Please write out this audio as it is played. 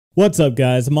What's up,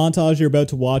 guys? The montage you're about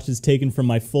to watch is taken from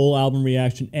my full album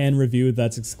reaction and review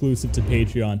that's exclusive to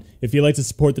Patreon. If you'd like to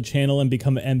support the channel and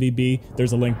become an MVB,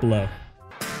 there's a link below.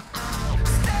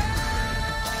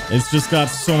 It's just got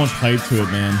so much hype to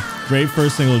it, man. Great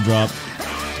first single to drop.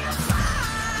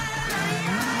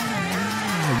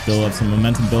 Build up some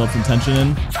momentum, build up some tension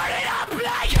in.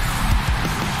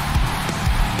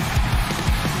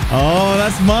 Oh,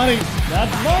 that's money.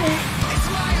 That's money.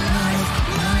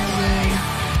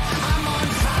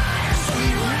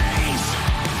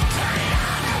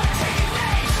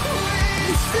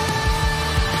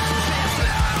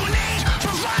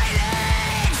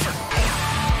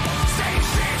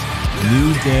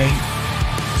 New day.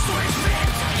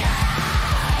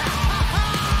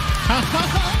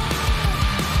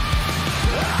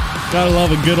 Gotta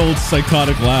love a good old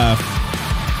psychotic laugh.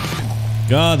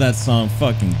 God, that song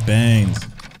fucking bangs.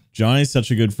 Johnny's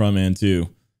such a good frontman too.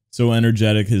 So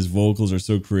energetic, his vocals are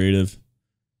so creative.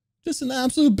 Just an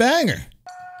absolute banger.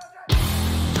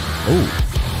 Oh.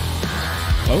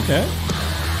 Okay.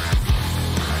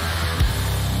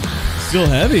 Still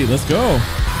heavy, let's go.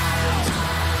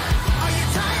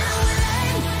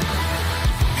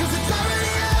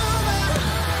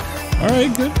 All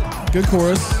right, good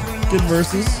chorus, good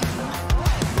verses.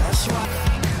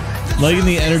 Liking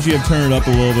the energy of Turn It Up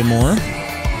a little bit more.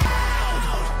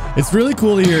 It's really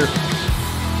cool to hear,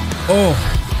 oh,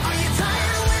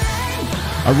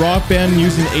 a rock band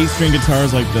using 8-string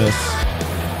guitars like this.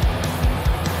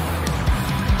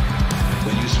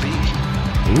 When you speak,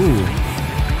 Ooh.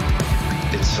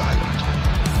 it's silent.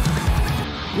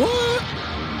 What?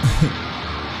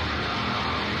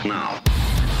 Now.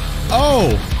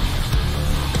 Oh.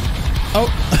 Oh.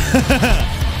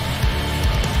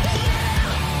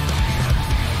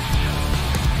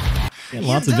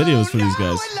 Lots of videos for these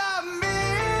guys.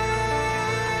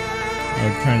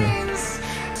 I'm trying to.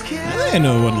 I think I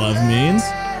know what love means.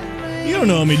 You don't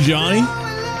know me, Johnny.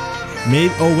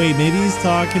 Maybe. Oh wait, maybe he's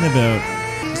talking about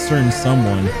a certain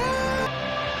someone.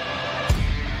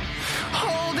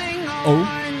 Oh.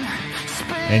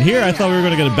 And here I thought we were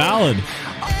gonna get a ballad.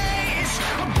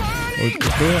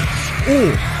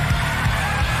 Oh.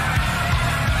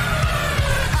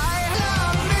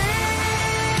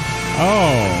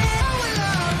 Oh.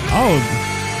 Oh.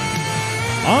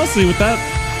 Honestly, with that,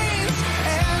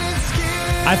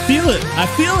 I feel it. I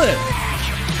feel it.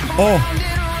 Oh.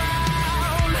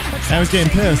 I was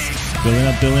getting pissed. Building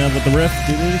up with the riff.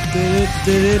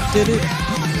 Did it.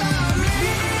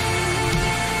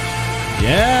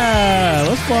 Yeah,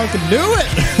 let's fucking do it.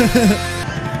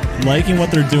 Liking what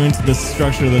they're doing to the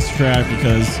structure of this track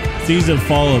because it's easy to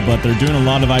follow, but they're doing a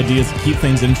lot of ideas to keep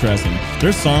things interesting.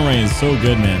 Their songwriting is so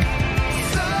good, man.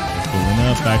 Building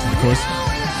up, back to the chorus.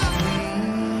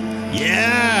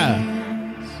 Yeah!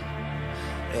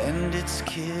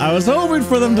 I was hoping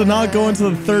for them to not go into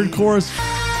the third chorus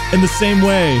in the same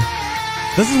way.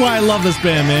 This is why I love this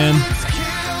band, man.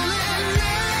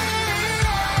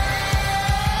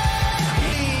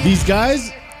 These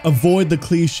guys avoid the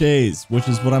cliches, which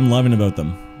is what I'm loving about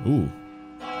them. Ooh.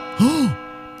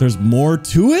 There's more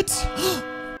to it?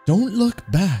 Don't look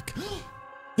back.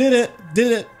 Did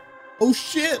it. Oh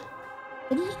shit.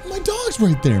 My dog's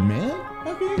right there, man.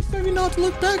 How can you expect me not to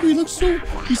look back?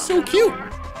 He's so cute.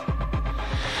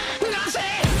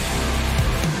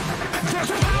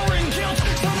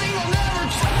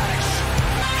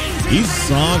 Each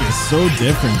song is so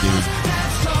different, dude.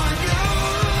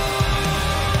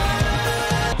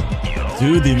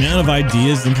 Dude, the amount of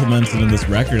ideas implemented in this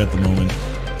record at the moment.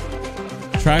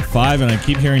 Track 5 and I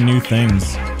keep hearing new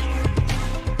things.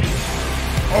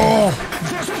 Oh!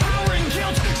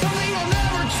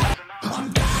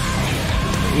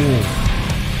 Ooh.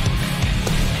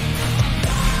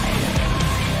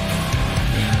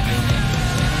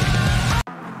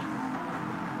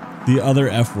 The other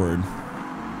F word.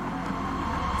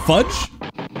 Fudge?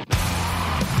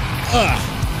 Ugh.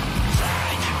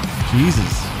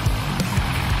 Jesus.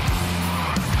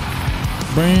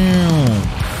 Bam.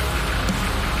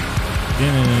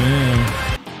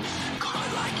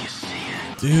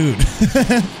 Dude.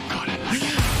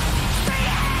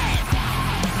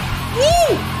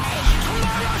 Woo!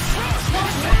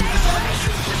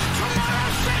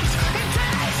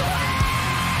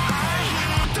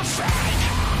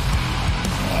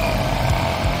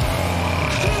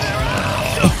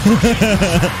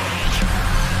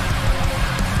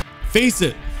 Face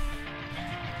it.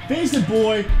 Face it,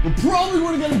 boy. We're probably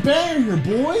going to get a banger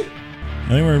here, boy. I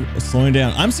think we're slowing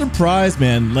down. I'm surprised,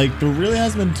 man. Like, there really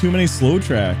hasn't been too many slow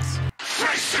tracks.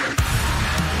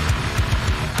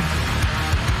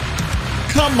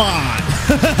 Come on.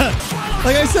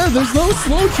 Like I said, there's no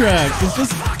slow tracks. It's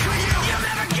just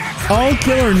all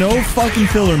killer, no fucking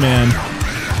filler, man.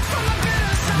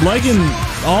 Liking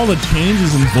all the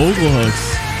changes in vocal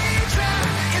hooks.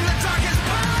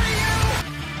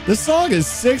 This song is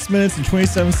 6 minutes and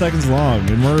 27 seconds long,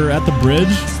 and we're at the bridge.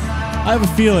 I have a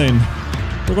feeling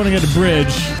we're going to get a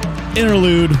bridge,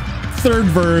 interlude, third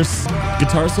verse,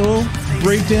 guitar solo,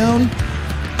 breakdown,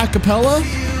 a cappella.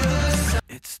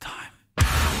 It's time.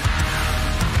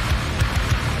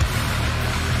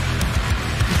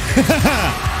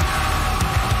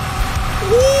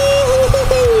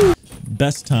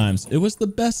 Best times. It was the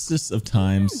bestest of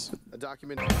times. A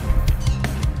document.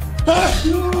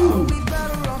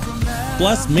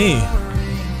 Bless me.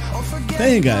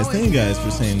 Thank you guys. Thank you guys for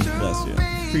saying bless you.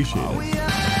 Appreciate it.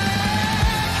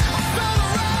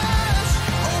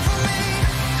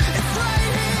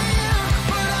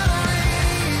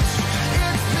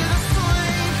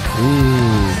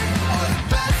 Ooh.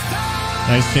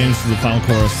 Nice change to the final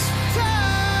chorus.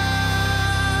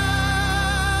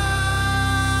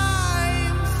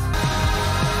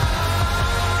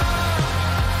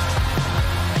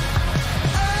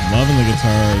 Loving the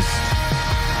guitars.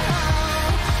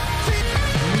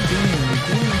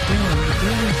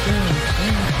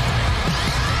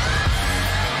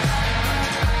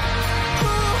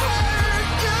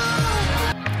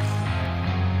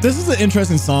 This is an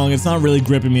interesting song. It's not really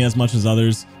gripping me as much as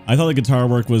others. I thought the guitar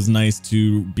work was nice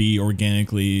to be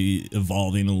organically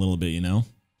evolving a little bit, you know?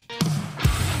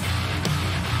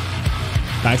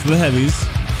 Back to the heavies.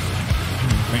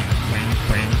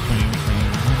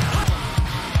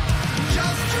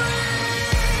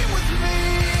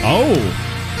 Oh!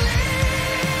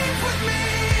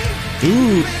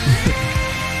 Dude!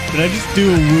 Did I just do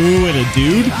a woo and a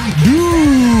dude?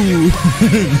 Dude!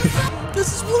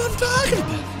 This is what I'm talking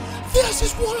about! This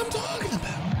is what I'm talking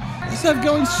about! Instead of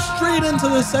going straight into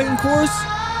the second chorus,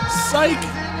 psych!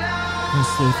 Let's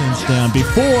slow things down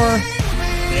before.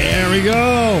 There we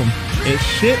go! It's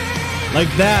shit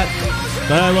like that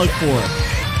that I look for.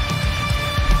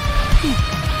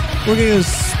 We're getting a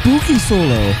spooky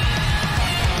solo.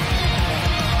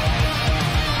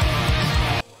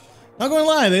 Not gonna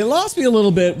lie, they lost me a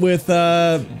little bit with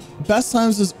Best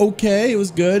Times was okay, it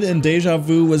was good, and Deja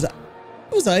Vu was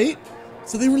aight.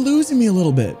 So they were losing me a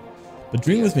little bit. But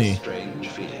Dream With Me,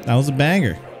 that was a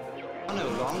banger.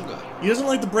 He doesn't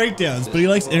like the breakdowns, but he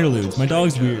likes interludes. My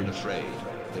dog's weird.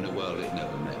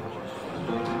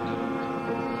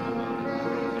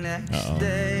 Uh-oh.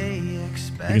 You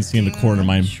can see in the corner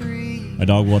my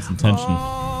dog wants attention.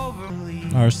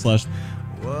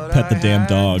 R/pet the damn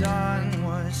dog.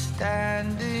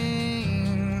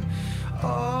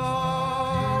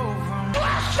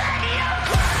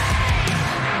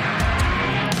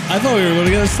 I thought we were going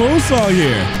to get a slow song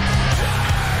here.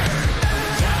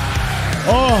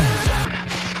 Oh.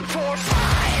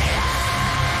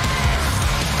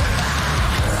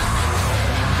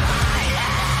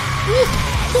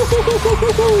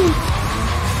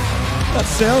 That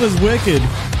sound is wicked.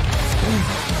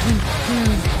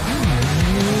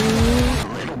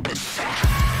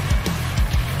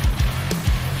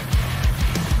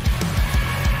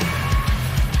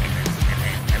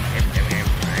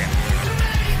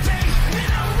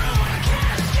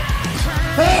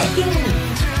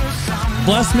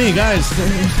 Bless me, guys.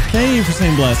 Thank you for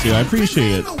saying bless you. I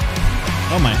appreciate it.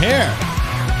 Oh, my hair.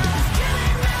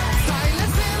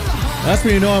 That's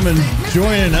when you know I'm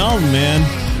enjoying an album, man.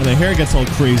 When the hair gets all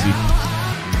crazy.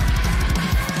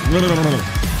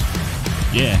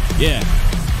 Yeah, yeah.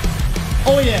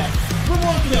 Oh, yeah. We're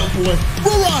rocking out, boy.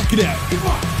 We're rocking out. Come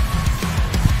on.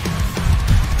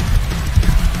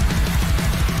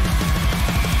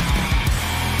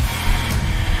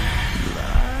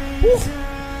 Woo.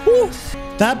 Woo.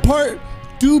 That part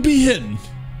do be hitting.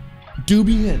 Do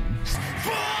be hitting.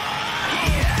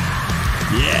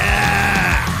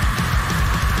 Yeah.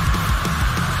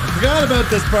 I forgot about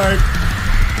this part.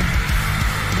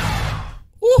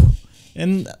 Woo.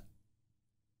 And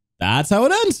that's how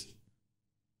it ends.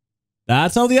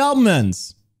 That's how the album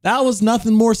ends. That was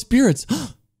Nothing More Spirits.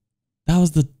 That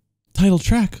was the title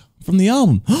track from the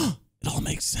album. It all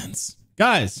makes sense.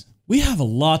 Guys, we have a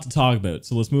lot to talk about,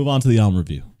 so let's move on to the album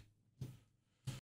review.